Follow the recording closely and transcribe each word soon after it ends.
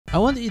I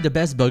want to eat the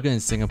best burger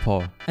in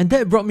Singapore, and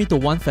that brought me to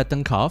One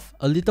Fattened Calf,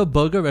 a little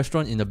burger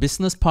restaurant in the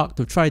business park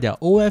to try their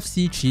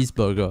OFC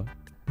cheeseburger.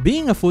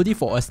 Being a foodie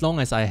for as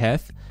long as I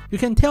have, you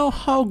can tell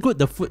how good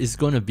the food is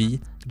gonna be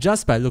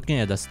just by looking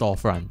at the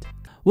storefront.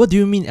 What do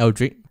you mean,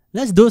 Eldrick?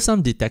 Let's do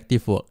some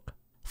detective work.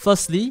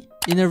 Firstly,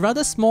 in a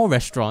rather small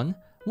restaurant,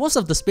 most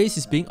of the space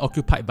is being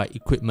occupied by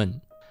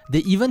equipment. They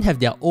even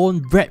have their own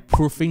bread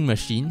proofing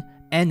machine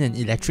and an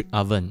electric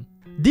oven.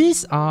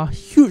 These are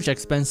huge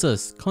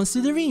expenses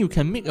considering you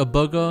can make a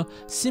burger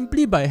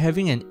simply by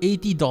having an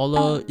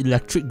 $80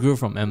 electric grill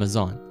from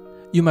Amazon.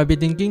 You might be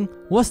thinking,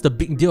 what's the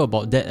big deal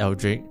about that,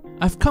 Eldrick?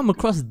 I've come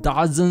across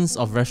dozens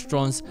of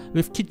restaurants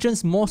with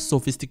kitchens more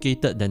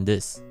sophisticated than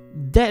this.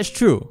 That's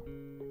true,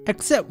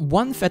 except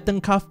One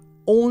Fattened Calf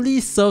only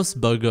serves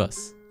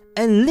burgers,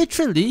 and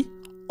literally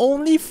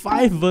only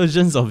 5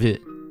 versions of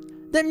it.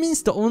 That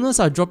means the owners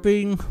are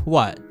dropping,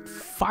 what,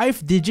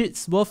 5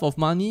 digits worth of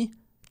money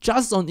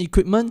just on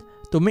equipment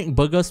to make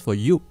burgers for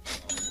you.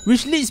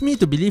 Which leads me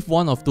to believe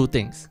one of two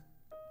things.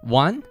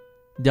 1,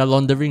 they're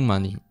laundering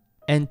money,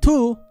 and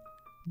 2,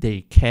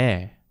 they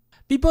care.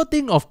 People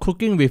think of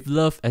cooking with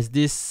love as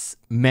this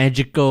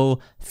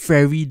magical,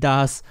 fairy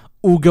dust,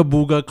 ooga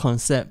booga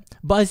concept,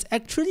 but it's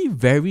actually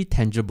very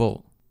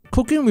tangible.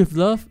 Cooking with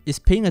love is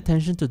paying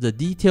attention to the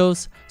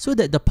details so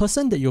that the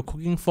person that you're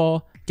cooking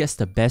for gets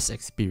the best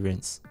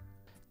experience.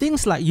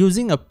 Things like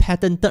using a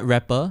patented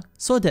wrapper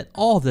so that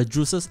all of the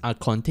juices are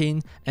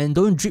contained and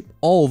don't drip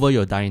all over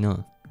your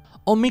diner.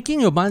 Or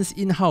making your buns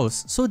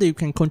in-house so that you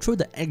can control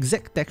the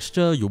exact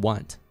texture you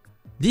want.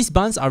 These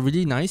buns are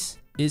really nice.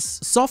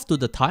 It's soft to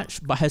the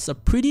touch but has a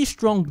pretty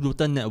strong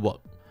gluten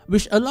network,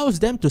 which allows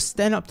them to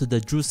stand up to the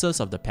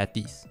juices of the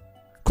patties.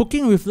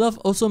 Cooking with love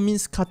also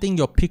means cutting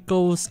your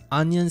pickles,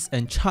 onions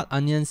and charred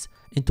onions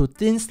into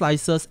thin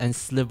slices and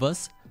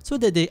slivers so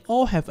that they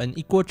all have an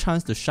equal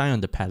chance to shine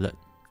on the palate.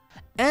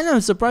 And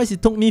I'm surprised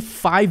it took me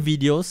 5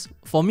 videos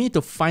for me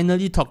to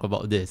finally talk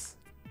about this.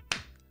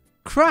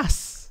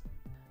 Crust!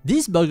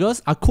 These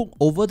burgers are cooked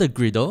over the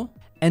griddle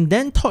and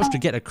then torched to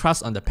get a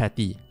crust on the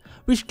patty,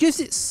 which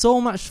gives it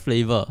so much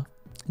flavour.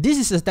 This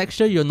is a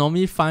texture you'll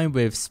normally find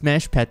with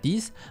smashed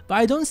patties, but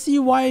I don't see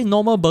why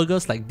normal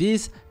burgers like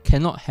this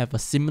cannot have a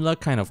similar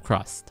kind of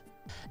crust.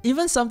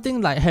 Even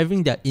something like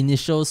having their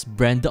initials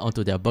branded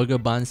onto their burger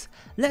buns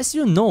lets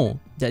you know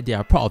that they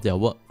are proud of their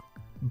work.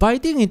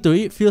 Biting into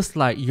it feels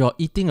like you're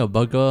eating a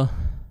burger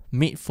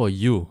made for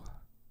you.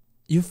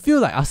 You feel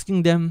like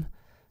asking them,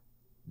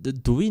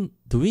 do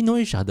we know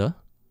each other?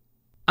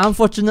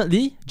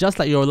 Unfortunately, just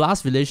like your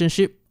last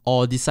relationship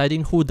or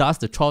deciding who does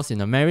the chores in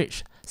a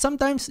marriage,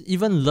 sometimes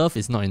even love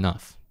is not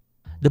enough.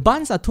 The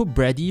buns are too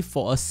bready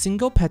for a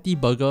single patty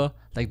burger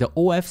like the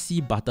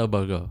OFC butter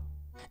burger.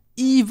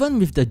 Even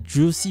with the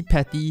juicy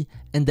patty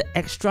and the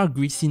extra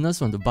greasiness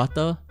from the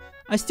butter,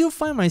 I still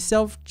find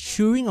myself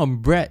chewing on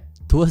bread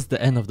towards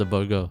the end of the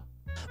burger,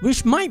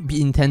 which might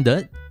be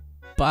intended,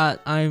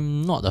 but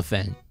I'm not a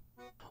fan.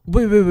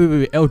 Wait,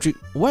 Eldrick,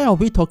 why are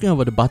we talking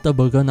about the butter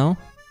burger now?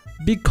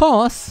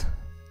 Because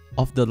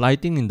of the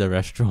lighting in the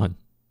restaurant.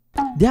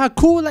 There are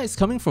cool lights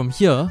coming from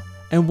here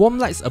and warm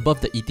lights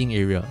above the eating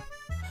area,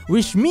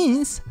 which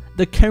means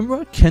the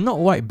camera cannot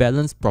white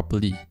balance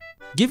properly,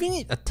 giving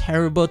it a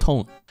terrible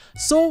tone.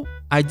 So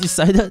I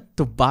decided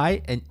to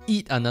buy and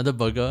eat another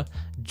burger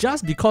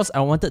just because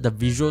I wanted the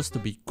visuals to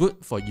be good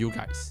for you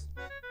guys.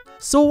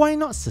 So why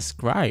not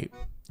subscribe?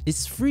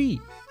 It's free.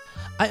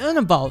 I earn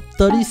about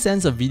 30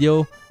 cents a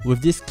video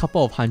with this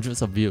couple of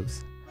hundreds of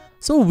views.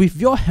 So with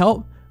your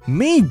help,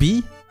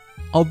 maybe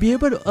I'll be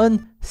able to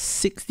earn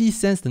 60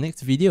 cents the next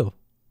video.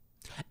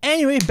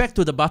 Anyway, back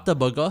to the butter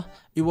burger.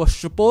 It was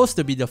supposed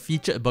to be the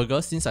featured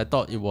burger since I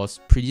thought it was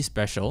pretty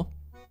special.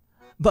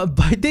 But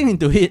biting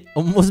into it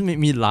almost made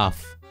me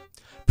laugh.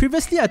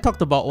 Previously, I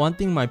talked about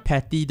wanting my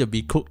patty to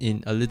be cooked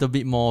in a little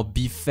bit more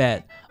beef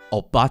fat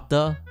or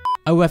butter.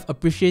 I would have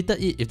appreciated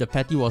it if the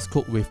patty was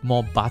cooked with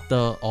more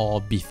butter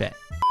or beef fat.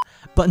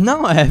 But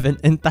now I have an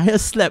entire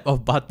slab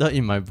of butter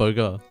in my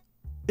burger.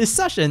 It's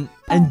such an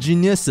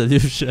ingenious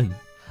solution.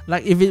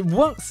 Like, if it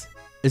works,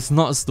 it's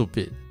not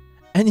stupid.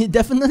 And it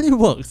definitely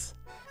works.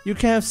 You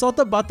can have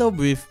salted butter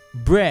with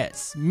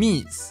breads,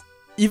 meats,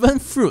 even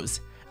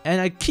fruits,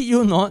 and I kid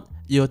you not,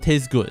 it'll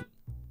taste good.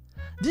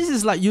 This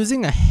is like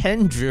using a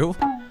hand drill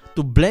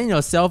to blend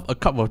yourself a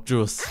cup of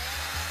juice.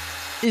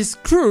 It's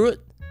crude,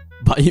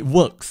 but it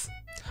works.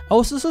 I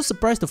was also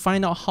surprised to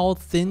find out how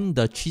thin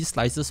the cheese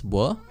slices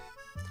were,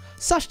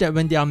 such that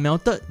when they are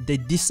melted, they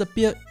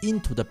disappear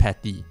into the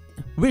patty,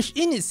 which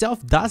in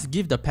itself does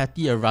give the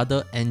patty a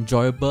rather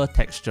enjoyable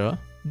texture,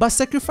 but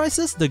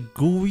sacrifices the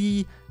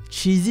gooey,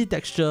 cheesy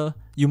texture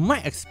you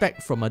might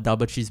expect from a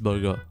double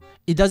cheeseburger.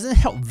 It doesn't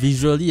help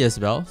visually as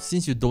well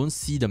since you don't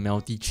see the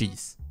melty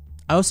cheese.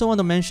 I also want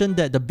to mention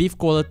that the beef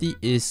quality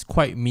is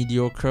quite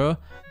mediocre,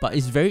 but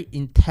is very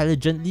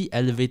intelligently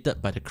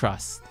elevated by the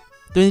crust.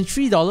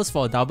 $23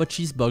 for a double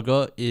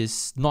cheeseburger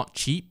is not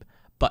cheap,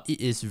 but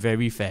it is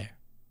very fair.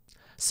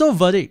 So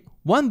verdict,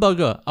 one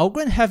burger. I'll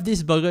go and have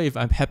this burger if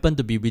I happen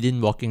to be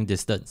within walking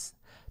distance.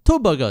 2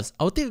 burgers,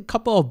 I'll take a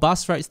couple of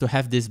bus rides to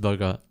have this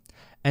burger.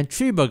 And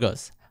 3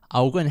 burgers,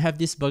 I'll go and have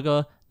this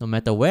burger no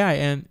matter where I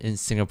am in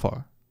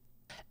Singapore.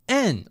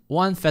 And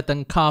 1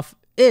 fattened calf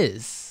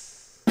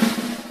is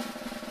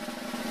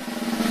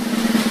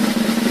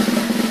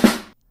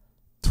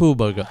 2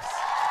 burgers.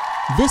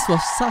 This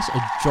was such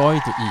a joy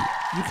to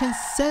eat. You can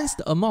sense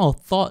the amount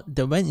of thought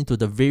that went into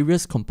the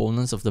various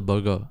components of the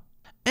burger.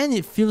 And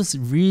it feels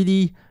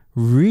really,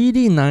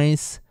 really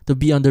nice to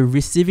be on the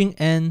receiving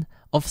end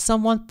of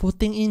someone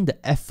putting in the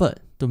effort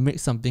to make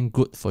something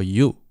good for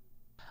you.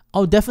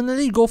 I'll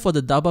definitely go for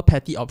the double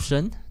patty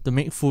option to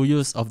make full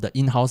use of the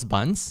in-house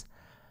buns.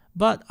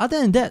 But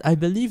other than that, I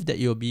believe that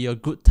it will be a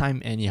good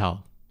time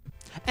anyhow.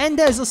 And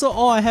that is also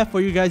all I have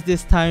for you guys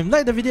this time.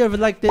 Like the video if you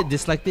liked it,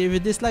 disliked it if you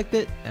disliked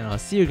it, and I'll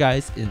see you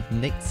guys in the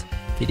next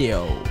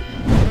video.